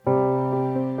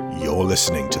You're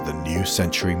listening to the New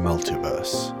Century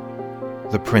Multiverse,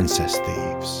 The Princess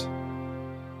Thieves.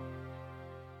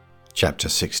 Chapter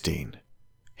 16,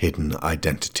 Hidden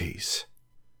Identities.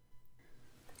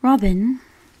 Robin,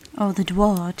 or the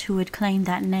dwarf who had claimed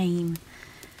that name,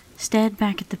 stared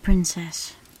back at the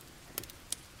princess,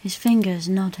 his fingers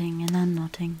knotting and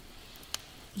unknotting.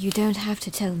 You don't have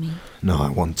to tell me. No, I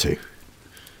want to.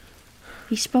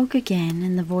 He spoke again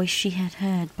in the voice she had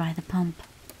heard by the pump.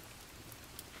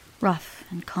 Rough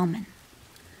and common,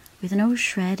 with no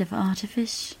shred of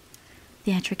artifice,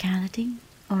 theatricality,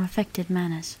 or affected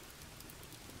manners.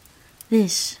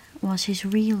 This was his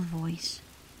real voice,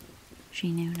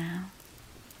 she knew now.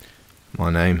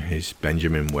 My name is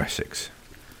Benjamin Wessex.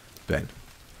 Ben.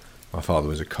 My father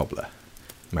was a cobbler.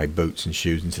 Made boots and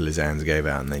shoes until his hands gave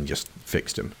out and then just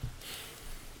fixed them.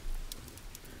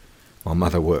 My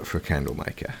mother worked for a candle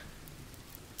maker.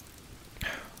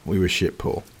 We were shit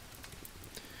poor.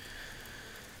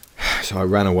 So I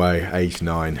ran away aged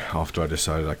 9 after I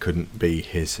decided I couldn't be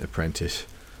his apprentice,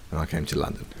 and I came to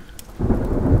London.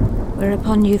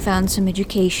 Whereupon you found some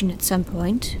education at some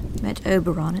point, met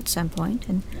Oberon at some point,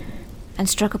 and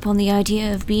struck upon the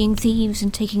idea of being thieves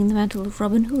and taking the mantle of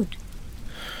Robin Hood.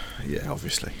 Yeah,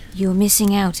 obviously. You're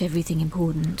missing out everything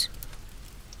important.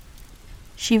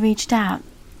 She reached out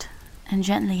and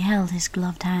gently held his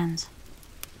gloved hands,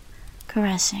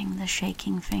 caressing the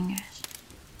shaking fingers.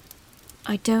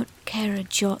 I don't care a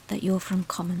jot that you're from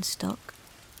common stock.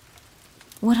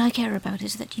 What I care about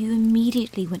is that you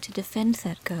immediately went to defend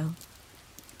that girl,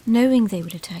 knowing they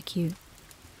would attack you.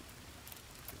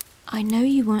 I know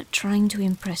you weren't trying to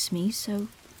impress me, so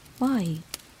why?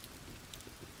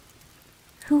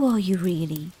 Who are you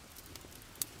really?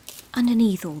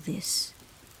 Underneath all this?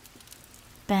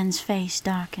 Ben's face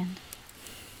darkened.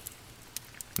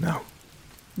 No.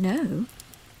 No?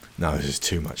 No, this is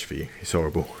too much for you. It's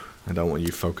horrible. I don't want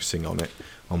you focusing on it,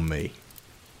 on me.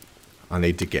 I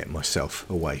need to get myself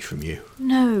away from you.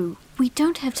 No, we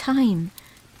don't have time.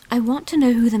 I want to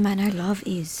know who the man I love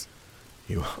is.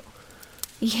 You are?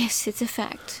 Yes, it's a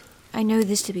fact. I know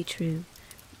this to be true.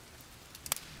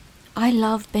 I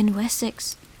love Ben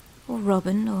Wessex, or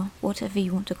Robin, or whatever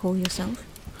you want to call yourself.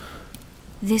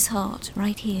 This heart,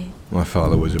 right here. My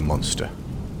father was a monster.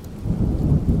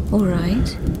 All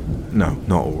right. No,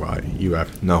 not all right. You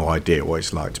have no idea what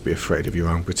it's like to be afraid of your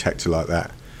own protector like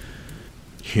that.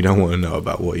 You don't want to know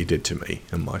about what he did to me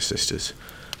and my sisters,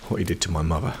 what he did to my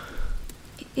mother.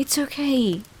 It's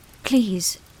okay.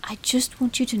 Please, I just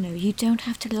want you to know you don't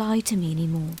have to lie to me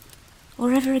anymore,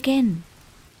 or ever again.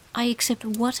 I accept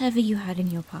whatever you had in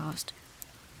your past.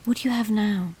 What do you have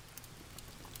now?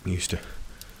 Used to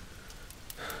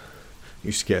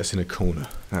get us in a corner.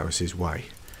 That was his way.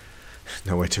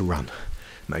 Nowhere to run.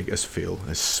 Make us feel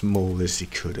as small as he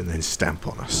could and then stamp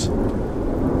on us.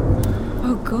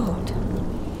 Oh, God.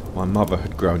 My mother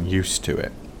had grown used to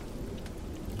it.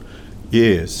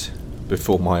 Years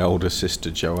before my older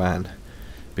sister Joanne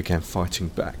began fighting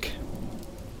back.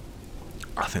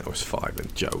 I think I was 5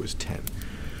 and Jo was 10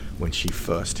 when she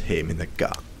first hit him in the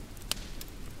gut.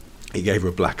 He gave her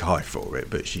a black eye for it,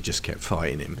 but she just kept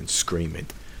fighting him and screaming.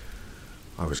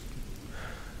 I was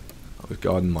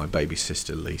guarding my baby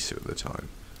sister Lisa at the time.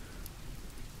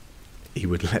 He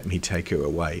would let me take her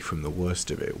away from the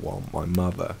worst of it while my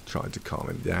mother tried to calm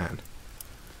him down.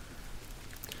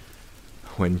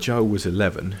 When Jo was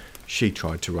 11, she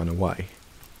tried to run away.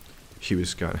 She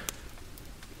was going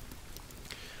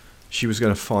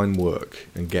to find work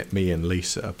and get me and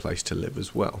Lisa a place to live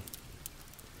as well.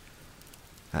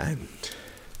 And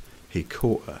he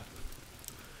caught her.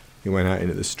 He went out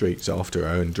into the streets after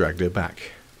her and dragged her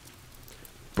back.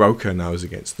 Broke her nose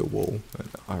against the wall, and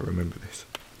I remember this.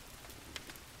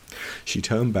 She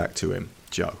turned back to him,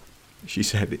 Jo. She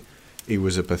said he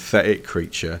was a pathetic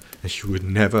creature and she would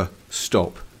never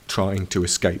stop trying to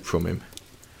escape from him.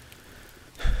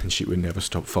 And she would never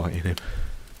stop fighting him.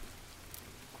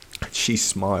 She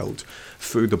smiled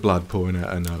through the blood pouring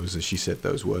out her nose as she said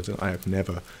those words, and I have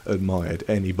never admired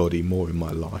anybody more in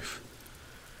my life.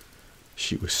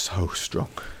 She was so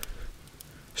strong.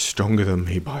 Stronger than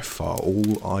me by far.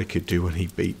 All I could do when he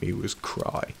beat me was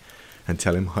cry and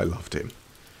tell him I loved him,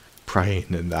 praying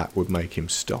that would make him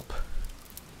stop.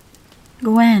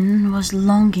 Gwen was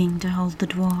longing to hold the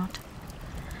dwarf,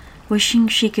 wishing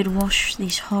she could wash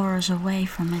these horrors away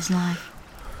from his life.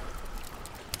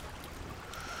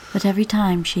 But every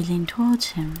time she leaned towards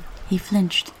him, he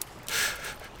flinched.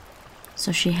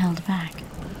 So she held back.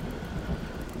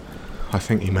 I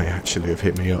think he may actually have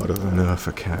hit me harder than her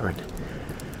for Karen.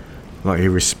 Like he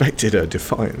respected her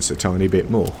defiance a tiny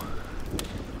bit more.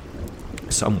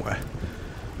 Somewhere.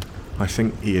 I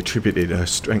think he attributed her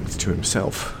strength to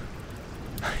himself.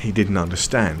 He didn't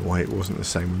understand why it wasn't the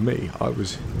same with me. I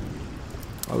was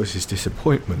his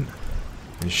disappointment,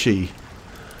 and she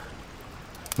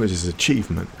was his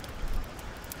achievement.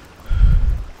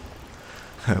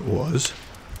 That was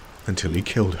until he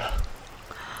killed her.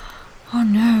 Oh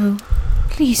no.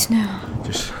 Please no.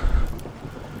 Just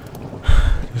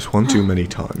one too many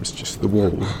times. Just the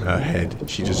wall, her head.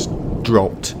 She just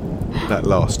dropped that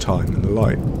last time, and the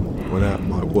light went out of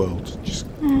my world. Just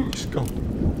gone.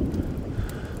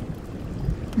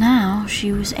 Now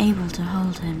she was able to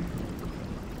hold him,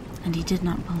 and he did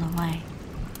not pull away.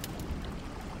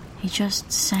 He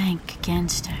just sank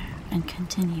against her and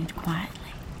continued quietly.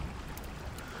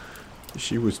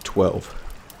 She was 12.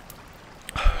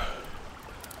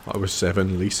 I was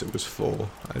 7, Lisa was 4.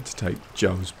 I had to take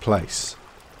Joe's place.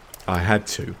 I had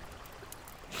to.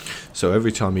 So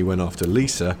every time he went after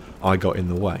Lisa, I got in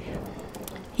the way.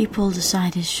 He pulled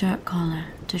aside his shirt collar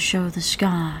to show the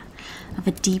scar of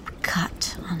a deep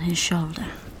cut on his shoulder.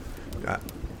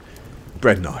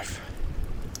 Bread knife.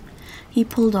 He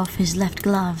pulled off his left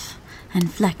glove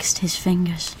and flexed his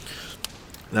fingers.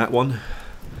 That one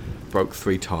broke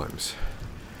 3 times.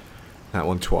 That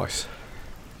one twice.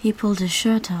 He pulled his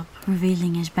shirt up,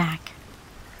 revealing his back,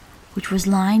 which was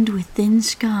lined with thin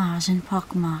scars and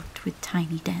pockmarked with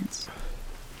tiny dents.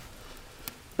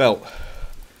 Belt.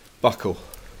 Buckle.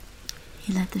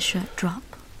 He let the shirt drop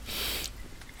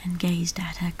and gazed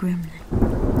at her grimly.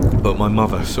 But my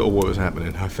mother saw what was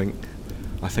happening. I think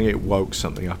it woke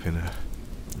something up in her.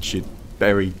 She'd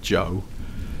buried Joe,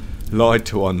 lied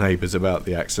to our neighbours about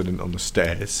the accident on the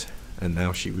stairs, and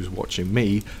now she was watching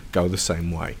me go the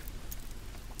same way.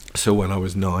 So when I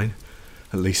was 9,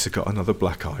 Lisa got another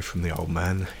black eye from the old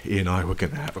man. He and I were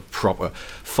going to have a proper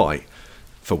fight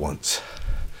for once.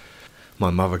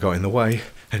 My mother got in the way,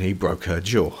 and he broke her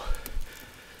jaw.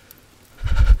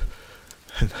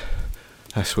 And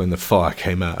that's when the fire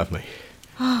came out of me.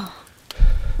 Oh.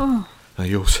 Now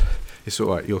it's all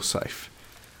right, you're safe.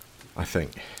 I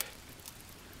think.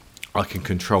 I can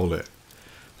control it,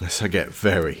 unless I get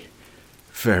very,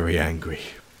 very angry.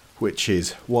 Which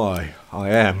is why I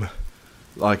am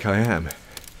like I am.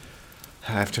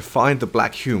 I have to find the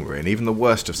black humour in even the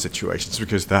worst of situations,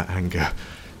 because that anger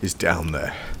is down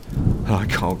there, and I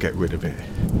can't get rid of it.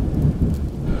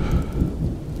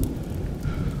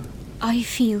 I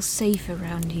feel safe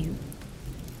around you.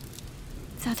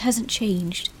 That hasn't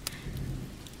changed.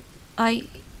 I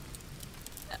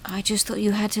just thought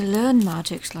you had to learn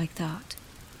magics like that.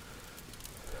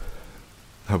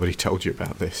 Nobody told you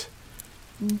about this.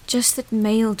 Just that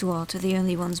male dwart are the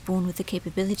only ones born with the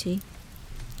capability.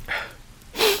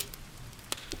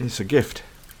 It's a gift.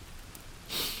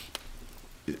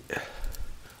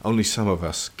 Only some of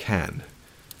us can.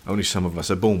 Only some of us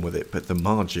are born with it, but the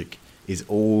magic is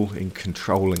all in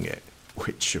controlling it,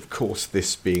 which, of course,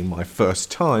 this being my first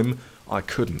time, I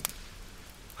couldn't.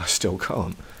 I still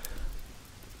can't.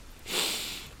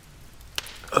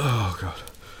 Oh, God.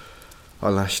 I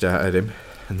lashed out at him,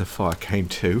 and the fire came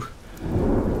too.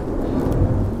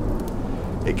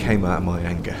 It came out of my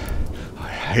anger. I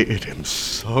hated him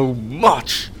so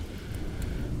much.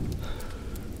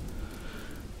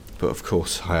 But of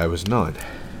course, I was 9.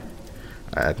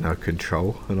 I had no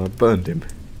control, and I burned him.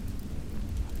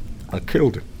 I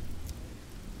killed him.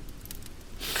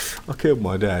 I killed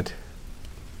my dad.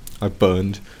 I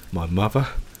burned my mother.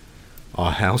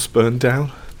 Our house burned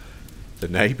down. The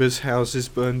neighbours' houses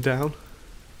burned down.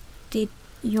 Did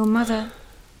your mother...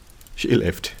 She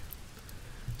lived.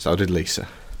 So did Lisa.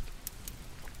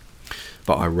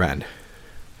 But I ran.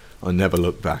 I never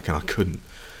looked back, and I couldn't.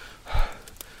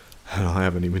 And I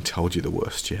haven't even told you the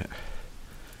worst yet.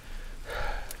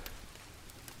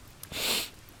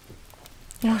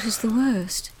 What is the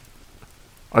worst?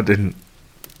 I didn't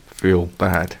feel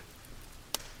bad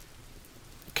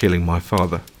killing my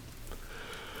father.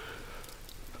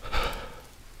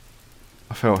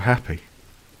 I felt happy.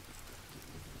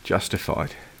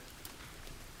 Justified.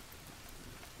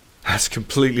 That's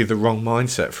completely the wrong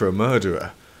mindset for a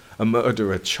murderer. A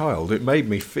murderer child. It made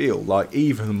me feel like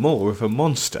even more of a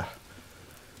monster.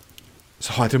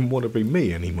 So I didn't want to be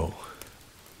me anymore.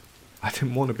 I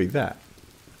didn't want to be that.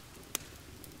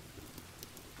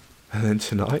 And then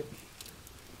tonight,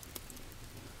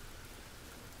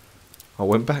 I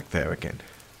went back there again.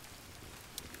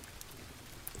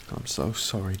 I'm so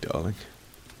sorry, darling.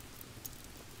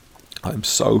 I'm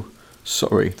so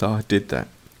sorry that I did that.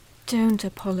 Don't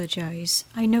apologise.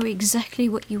 I know exactly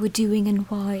what you were doing and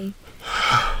why.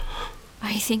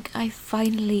 I think I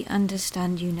finally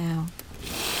understand you now.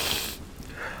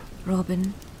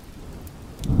 Robin.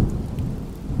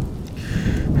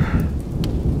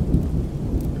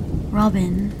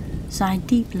 Robin sighed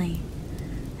deeply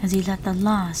as he let the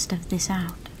last of this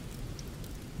out.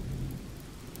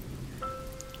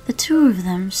 The two of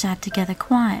them sat together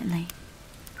quietly,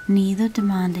 neither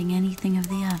demanding anything of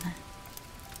the other.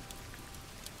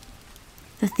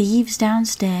 The thieves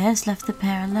downstairs left the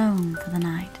pair alone for the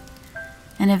night,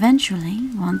 and eventually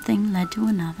one thing led to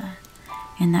another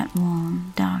in that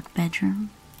warm, dark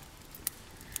bedroom,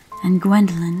 and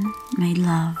Gwendolyn made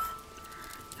love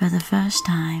for the first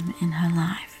time in her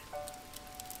life.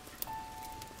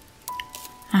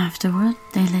 Afterward,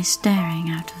 they lay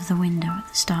staring out of the window at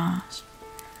the stars,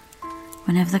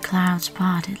 whenever the clouds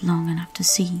parted long enough to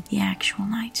see the actual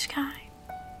night sky.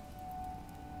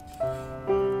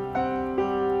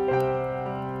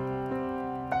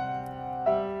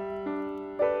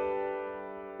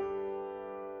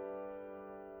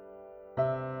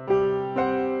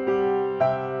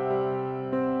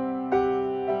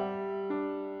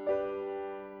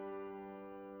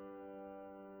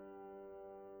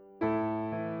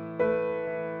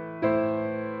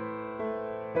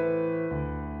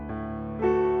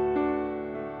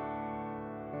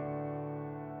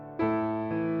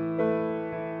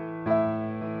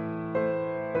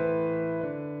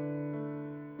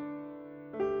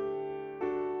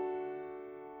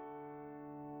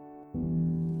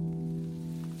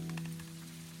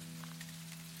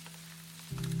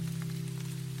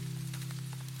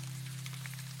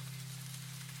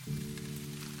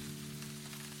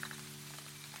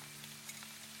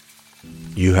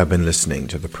 You have been listening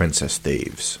to The Princess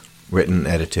Thieves, written,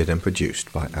 edited and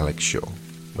produced by Alex Shaw,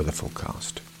 with a full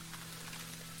cast.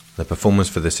 The performers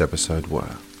for this episode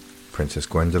were Princess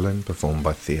Gwendolyn, performed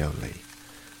by Theo Lee,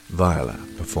 Viola,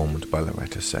 performed by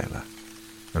Loretta Saylor,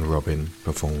 and Robin,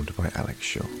 performed by Alex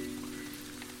Shaw.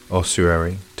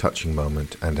 Ossuary, Touching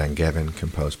Moment, and Angevin,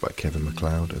 composed by Kevin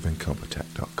MacLeod of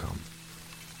Incompetech.com.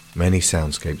 Many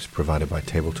soundscapes provided by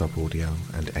Tabletop Audio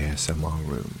and ASMR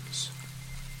Rooms.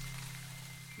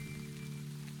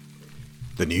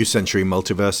 The New Century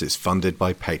Multiverse is funded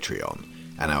by Patreon,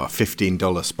 and our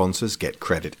 $15 sponsors get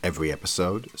credit every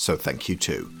episode, so thank you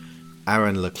to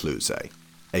Aaron Lecluse,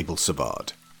 Abel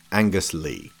Savard, Angus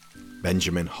Lee,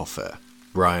 Benjamin Hoffer,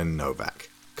 Brian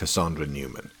Novak, Cassandra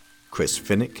Newman, Chris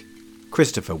Finnick,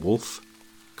 Christopher Wolfe,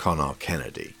 Connor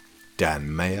Kennedy,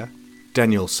 Dan Mayer,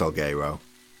 Daniel Salgueiro,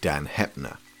 Dan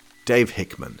Hepner, Dave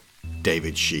Hickman,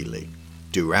 David Sheely,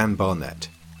 Duran Barnett,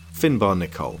 Finbar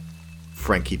Nicole,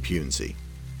 Frankie Punzi,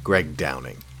 Greg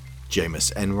Downing,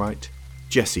 Jameis Enright,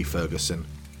 Jesse Ferguson,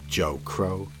 Joe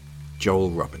Crow, Joel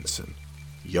Robinson,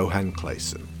 Johan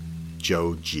Clayson,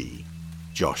 Joe G,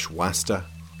 Josh Waster,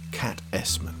 Kat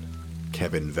Essman,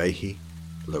 Kevin Vahey,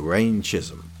 Lorraine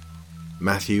Chisholm,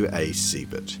 Matthew A.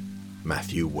 Siebert,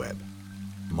 Matthew Webb,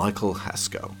 Michael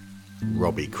Haskell,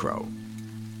 Robbie Crow,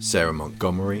 Sarah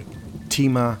Montgomery,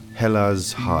 Tima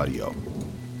Helaz Hardio,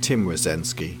 Tim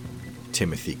Rosensky,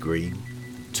 Timothy Green,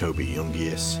 Toby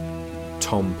Jungius,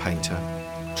 Tom Painter,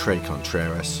 Trey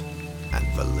Contreras, and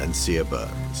Valencia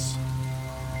Burns.